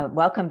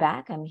welcome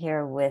back. I'm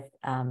here with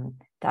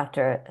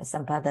Dr.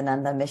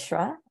 Sampadananda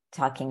Mishra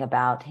talking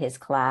about his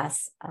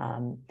class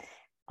on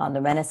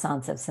the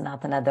Renaissance of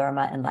Sanatana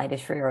Dharma and Light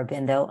is Free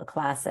Aurobindo, a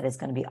class that is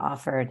going to be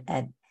offered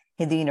at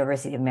Hindu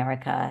University of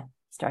America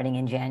starting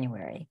in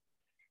January.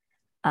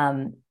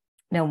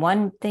 Now,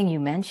 one thing you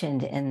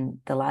mentioned in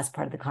the last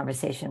part of the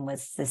conversation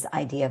was this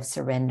idea of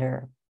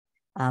surrender,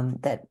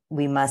 that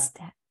we must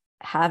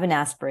have an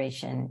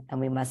aspiration and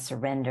we must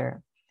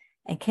surrender.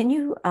 And can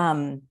you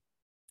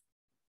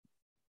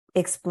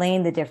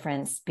explain the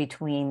difference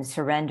between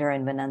surrender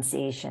and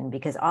renunciation?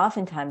 Because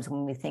oftentimes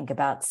when we think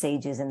about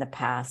sages in the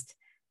past,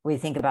 we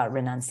think about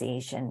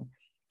renunciation,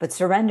 but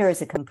surrender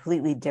is a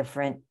completely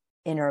different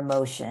inner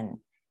emotion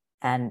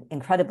and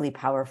incredibly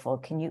powerful.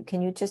 Can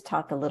you just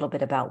talk a little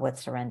bit about what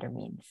surrender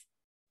means?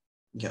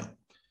 Yeah.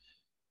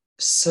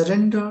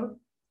 Surrender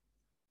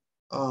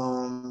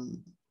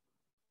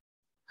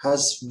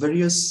has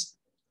various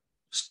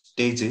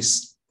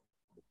stages.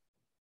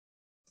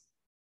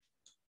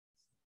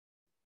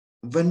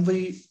 When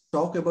we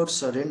talk about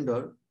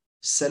surrender,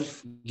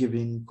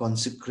 self-giving,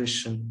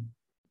 consecration,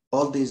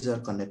 all these are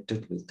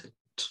connected with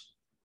it.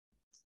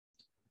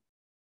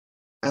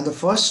 And the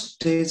first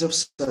stage of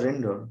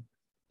surrender,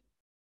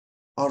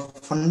 or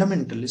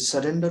fundamentally,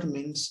 surrender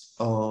means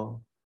a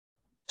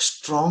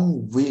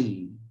strong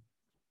will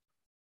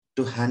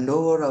to hand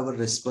over our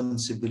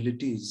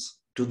responsibilities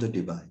to the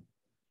divine.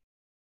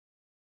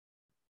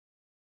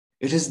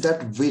 It is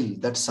that will,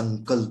 that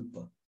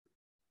sankalpa,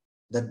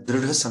 that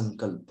dridha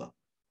sankalpa,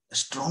 a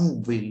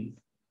strong will,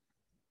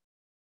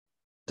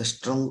 the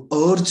strong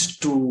urge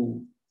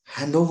to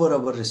hand over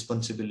our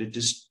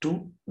responsibilities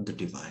to the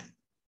divine.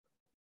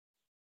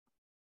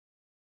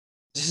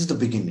 This is the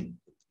beginning.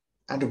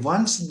 And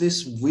once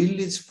this will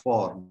is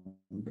formed,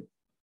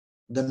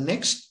 the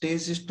next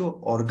stage is to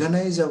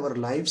organize our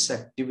life's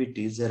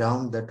activities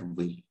around that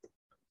will,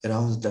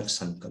 around that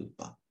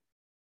sankalpa.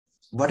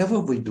 Whatever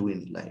we do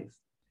in life,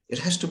 it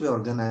has to be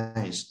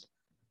organized.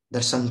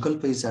 That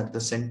sankalpa is at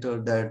the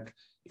center, that,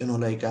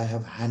 like I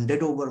have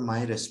handed over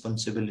my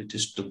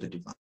responsibilities to the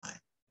divine.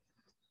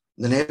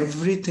 Then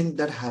everything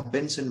that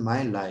happens in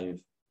my life,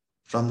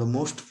 from the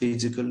most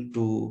physical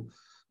to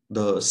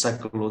the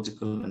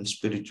psychological and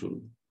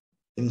spiritual,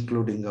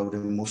 including our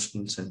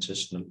emotional,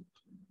 sensational,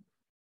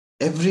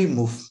 every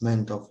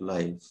movement of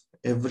life,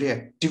 every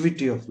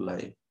activity of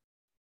life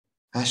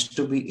has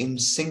to be in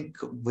sync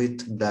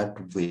with that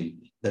will,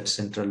 that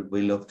central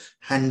will of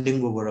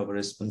handing over our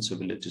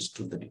responsibilities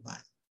to the divine.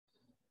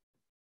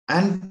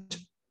 And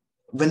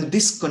when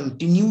this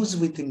continues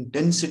with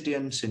intensity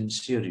and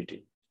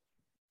sincerity,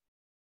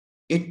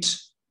 it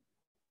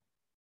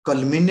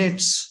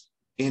culminates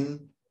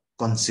in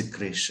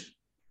consecration.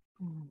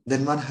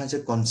 Then one has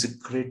a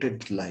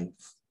consecrated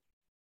life,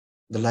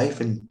 the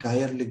life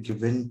entirely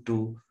given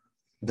to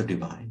the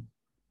divine.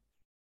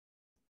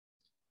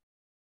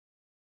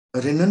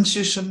 A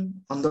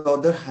renunciation, on the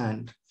other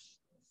hand,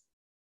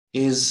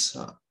 is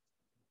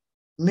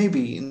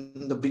maybe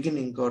in the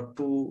beginning, or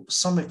to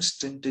some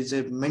extent, is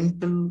a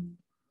mental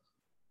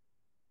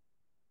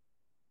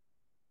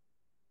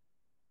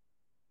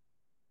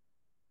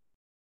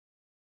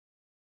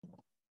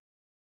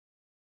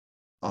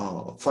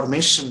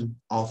formation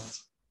of,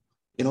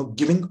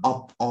 giving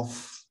up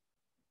of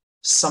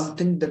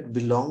something that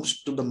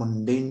belongs to the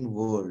mundane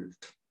world,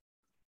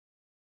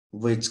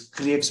 which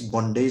creates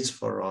bondage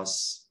for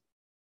us,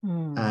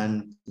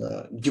 and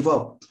give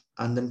up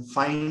and then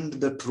find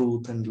the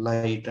truth and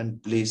light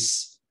and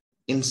bliss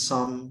in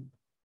some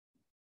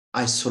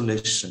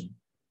isolation.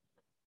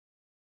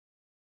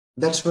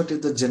 That's what is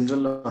the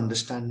general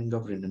understanding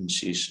of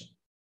renunciation.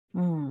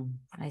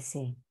 I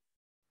see.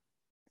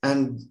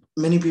 And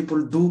many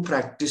people do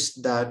practice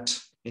that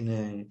in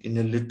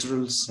a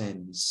literal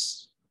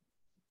sense.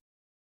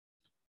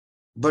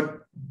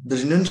 But the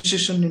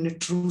renunciation in a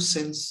true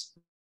sense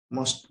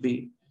must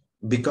be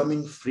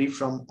becoming free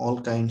from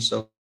all kinds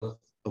of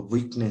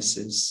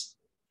weaknesses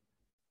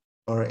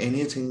or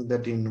anything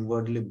that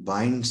inwardly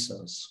binds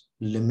us,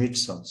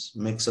 limits us,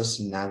 makes us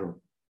narrow.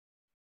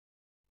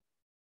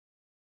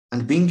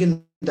 And being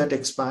in that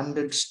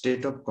expanded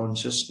state of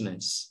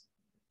consciousness,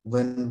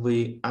 when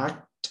we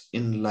act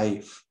in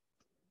life,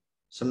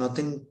 so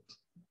nothing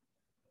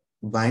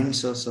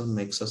binds us or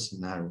makes us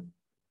narrow.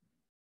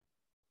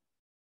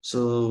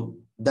 So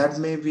that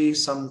may be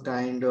some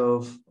kind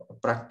of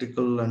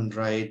practical and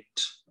right,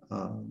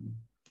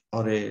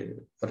 or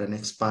an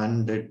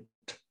expanded,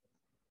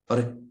 or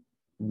a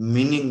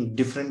meaning,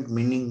 different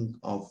meaning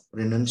of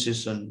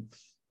renunciation,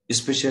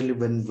 especially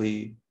when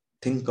we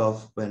think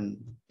of when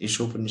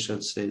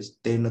Ishopanishad says,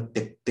 Tena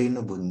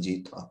tektena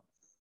bhunjita,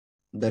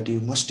 that you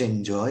must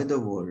enjoy the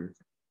world,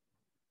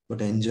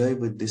 but enjoy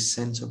with this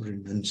sense of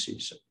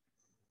renunciation,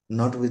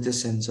 not with a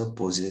sense of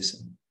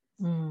possession.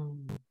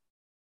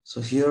 So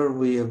here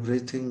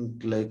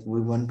everything like we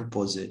want to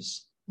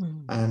possess.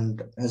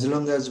 And as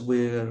long as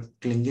we're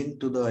clinging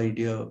to the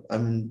idea,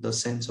 the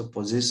sense of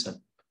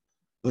possession,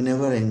 we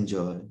never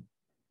enjoy.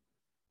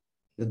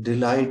 The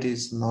delight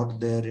is not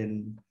there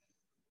in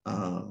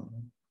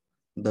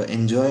the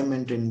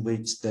enjoyment in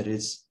which there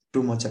is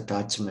too much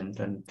attachment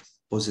and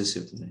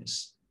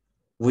possessiveness.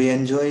 We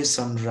enjoy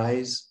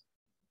sunrise,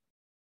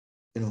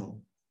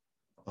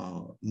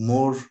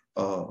 more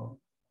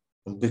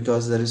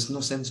because there is no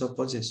sense of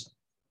possession.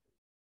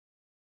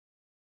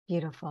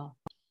 Beautiful.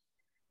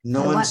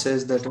 No one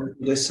says that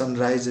this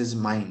sunrise is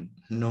mine.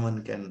 No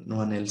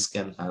one else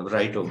can have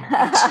right over it.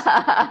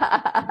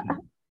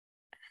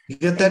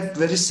 Because that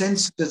very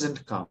sense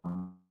doesn't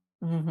come.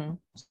 Mm-hmm.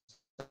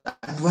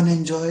 And one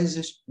enjoys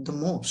it the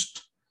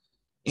most.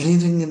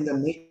 Anything in the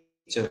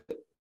nature,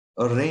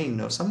 or rain,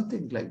 or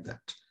something like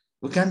that.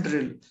 We can't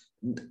really.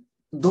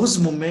 Those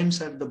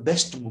moments are the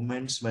best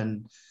moments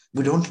when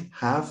we don't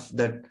have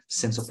that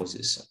sense of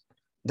possession.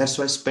 That's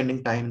why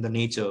spending time in the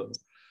nature,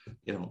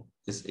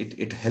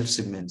 it helps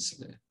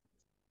immensely.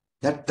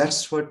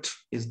 That's what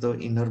is the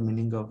inner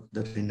meaning of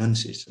the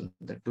renunciation,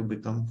 that to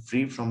become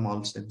free from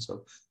all sense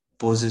of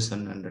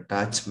possession and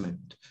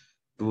attachment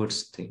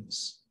towards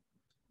things.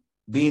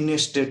 Be in a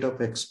state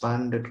of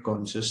expanded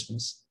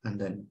consciousness and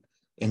then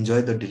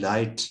enjoy the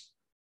delight,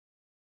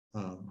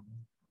 the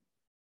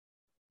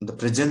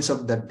presence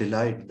of that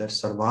delight, that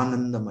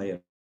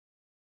sarvanandamaya.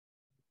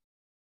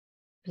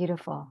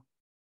 Beautiful.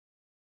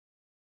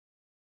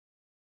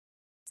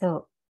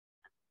 So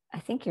I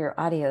think your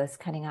audio is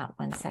cutting out.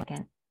 1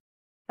 second.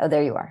 Oh,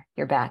 there you are.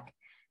 You're back.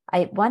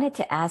 I wanted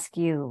to ask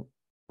you,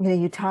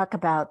 you talk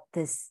about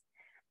this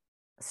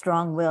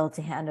strong will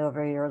to hand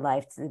over your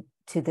life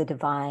to the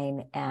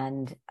divine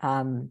and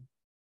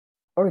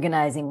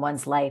organizing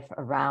one's life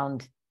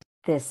around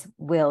this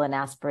will and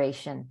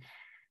aspiration.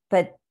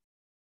 But,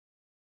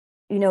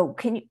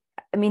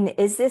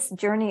 is this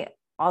journey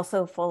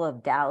also full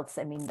of doubts?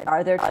 I mean,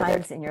 are there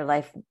times in your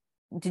life,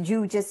 did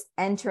you just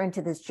enter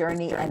into this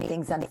journey and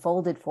things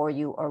unfolded for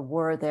you, or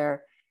were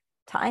there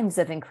times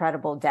of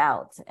incredible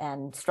doubt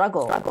and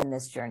struggle in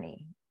this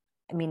journey?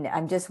 I mean,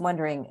 I'm just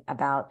wondering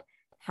about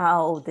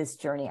how this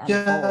journey unfolds.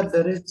 Yeah,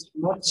 there is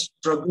much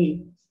struggle.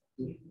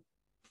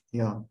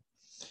 Yeah.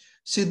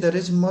 See, there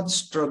is much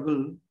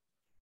struggle,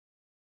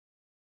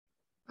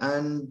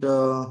 and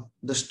the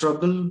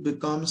struggle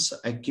becomes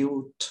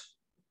acute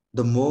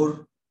the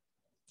more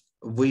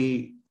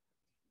we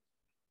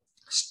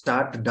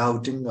start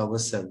doubting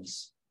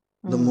ourselves,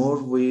 the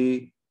more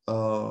we,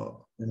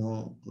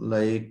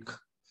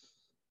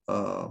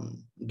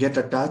 get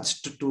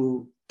attached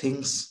to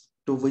things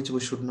to which we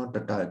should not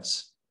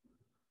attach.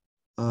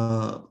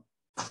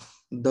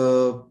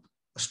 The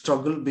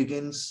struggle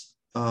begins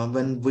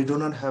when we do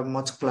not have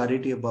much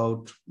clarity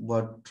about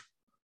what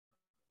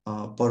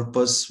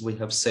purpose we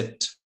have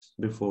set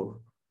before,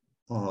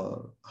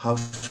 or how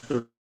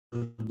should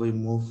we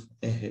move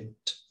ahead.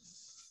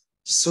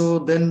 So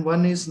then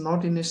one is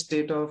not in a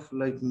state of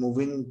like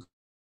moving.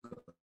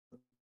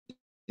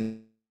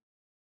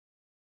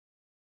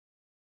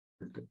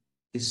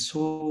 Is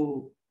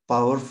so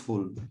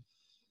powerful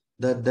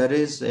that there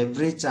is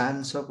every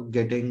chance of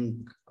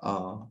getting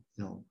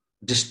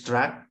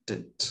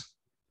distracted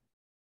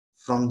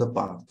from the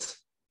path.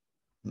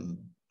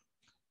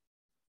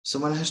 So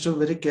one has to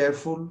be very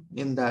careful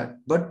in that.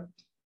 But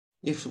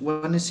if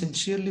one is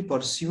sincerely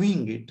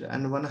pursuing it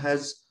and one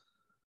has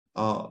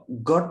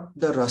got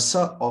the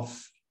rasa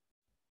of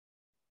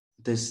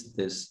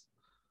this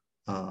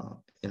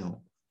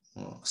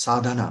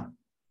sadhana,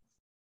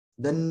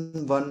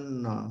 then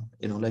one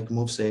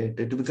moves ahead.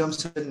 It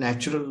becomes a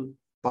natural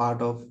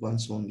part of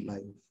one's own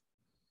life.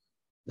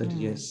 That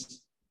yes.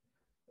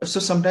 So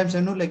sometimes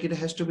it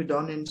has to be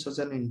done in such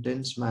an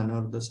intense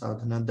manner, the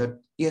sadhana, that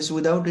yes,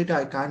 without it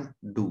I can't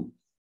do.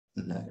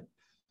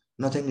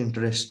 Nothing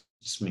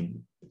interests me.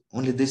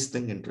 Only this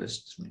thing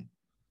interests me.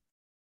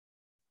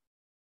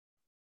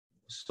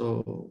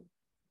 So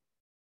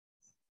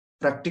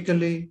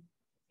practically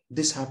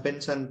this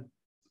happens, and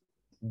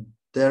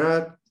there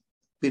are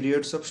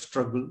periods of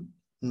struggle,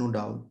 no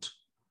doubt.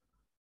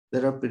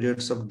 There are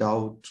periods of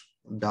doubt,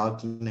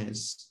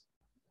 darkness.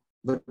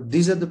 But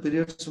these are the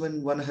periods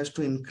when one has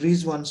to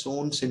increase one's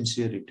own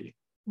sincerity.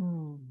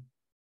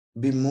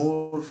 Be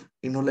more,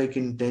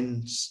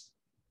 intense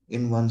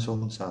in one's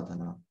own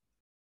sadhana.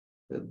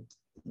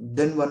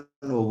 Then one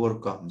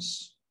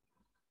overcomes.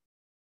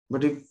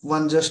 But if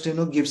one just,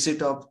 gives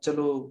it up,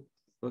 chalo,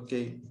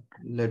 okay,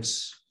 let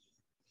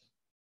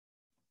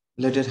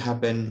it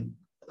happen.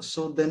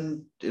 So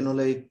then,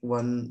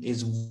 one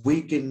is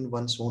weak in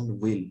one's own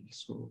will.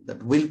 So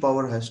that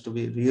willpower has to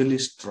be really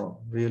strong,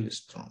 really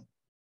strong.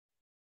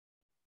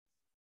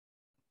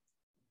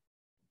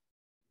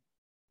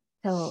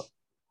 So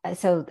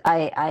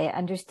I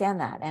understand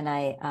that.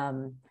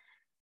 And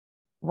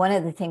one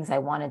of the things I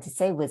wanted to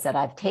say was that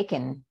I've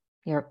taken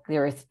your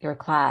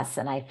class,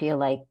 and I feel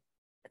like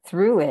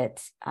through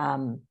it,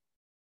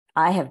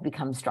 I have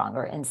become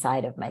stronger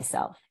inside of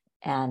myself.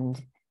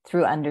 And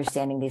through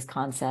understanding these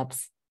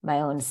concepts,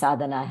 my own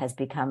sadhana has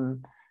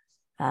become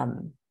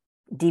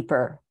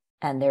deeper,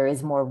 and there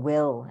is more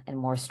will and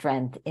more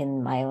strength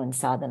in my own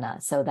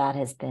sadhana. So that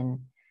has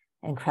been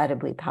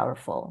incredibly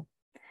powerful.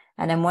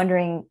 And I'm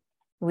wondering,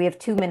 we have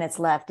 2 minutes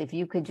left. If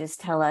you could just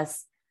tell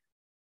us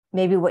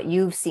maybe what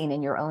you've seen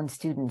in your own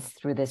students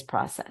through this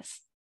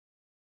process.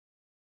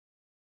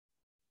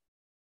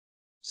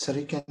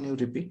 Sorry, can you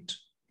repeat?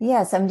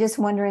 Yes, I'm just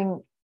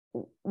wondering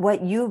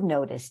what you've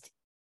noticed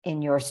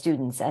in your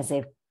students as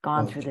they've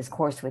gone through this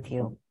course with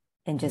you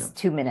in just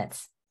 2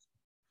 minutes.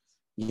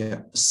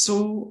 Yeah.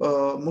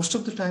 So most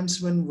of the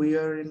times when we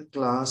are in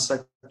class,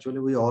 actually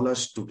we all are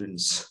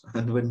students,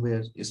 and when we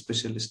are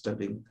especially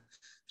studying,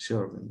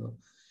 sure,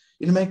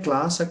 in my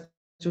class,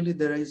 actually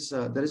there is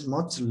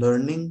much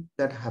learning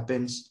that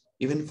happens.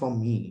 Even for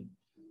me,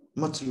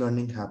 much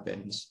learning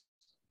happens.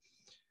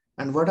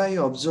 And what I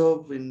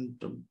observe in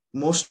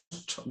most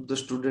of the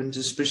students,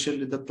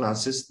 especially the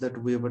classes that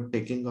we were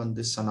taking on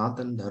this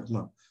Sanatana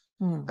Dharma,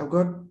 I've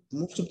got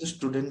most of the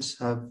students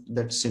have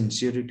that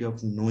sincerity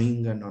of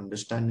knowing and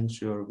understanding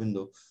Sri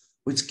Aurobindo,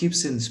 which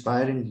keeps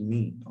inspiring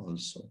me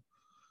also.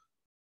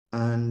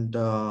 And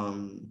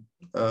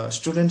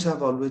students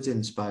have always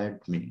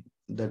inspired me.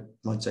 That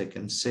much I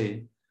can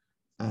say.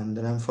 And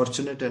then I'm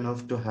fortunate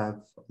enough to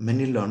have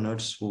many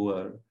learners who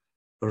are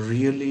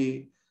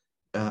really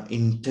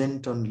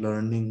intent on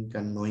learning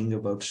and knowing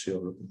about Sri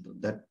Aurobindo.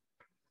 That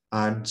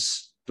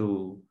adds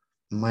to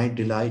my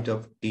delight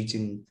of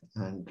teaching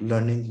and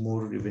learning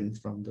more even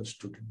from the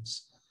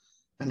students.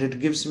 And it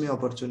gives me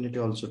opportunity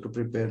also to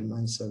prepare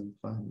myself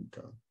and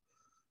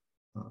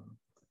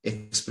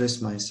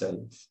express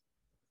myself.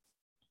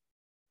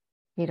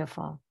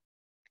 Beautiful.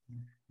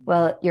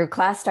 Well, your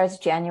class starts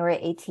January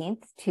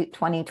 18th,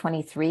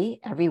 2023,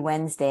 every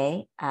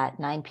Wednesday at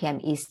 9 p.m.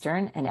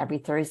 Eastern and every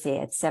Thursday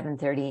at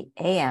 7:30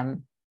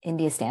 a.m.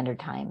 India Standard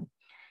Time.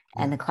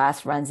 And the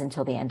class runs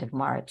until the end of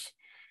March.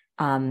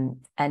 And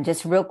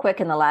just real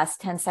quick in the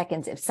last 10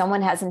 seconds, if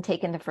someone hasn't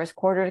taken the first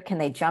quarter, can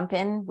they jump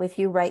in with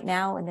you right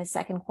now in the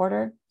second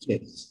quarter?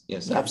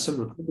 Yes,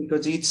 absolutely.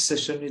 Because each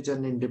session is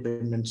an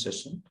independent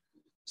session.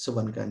 So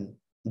one can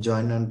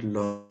join and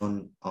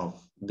learn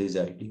of these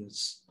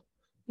ideas.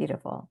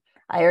 Beautiful.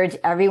 I urge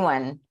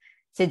everyone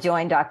to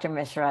join Dr.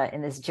 Mishra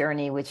in this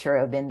journey with Sri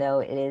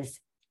Aurobindo. It is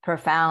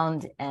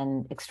profound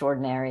and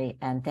extraordinary.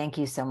 And thank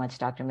you so much,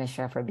 Dr.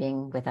 Mishra, for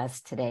being with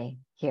us today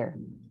here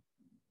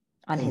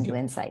on Hindu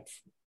Insights.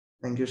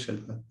 Thank you,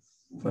 Shilpa,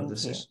 for the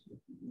session.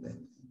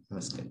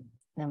 Namaste.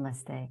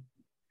 Namaste.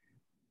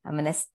 I'm going to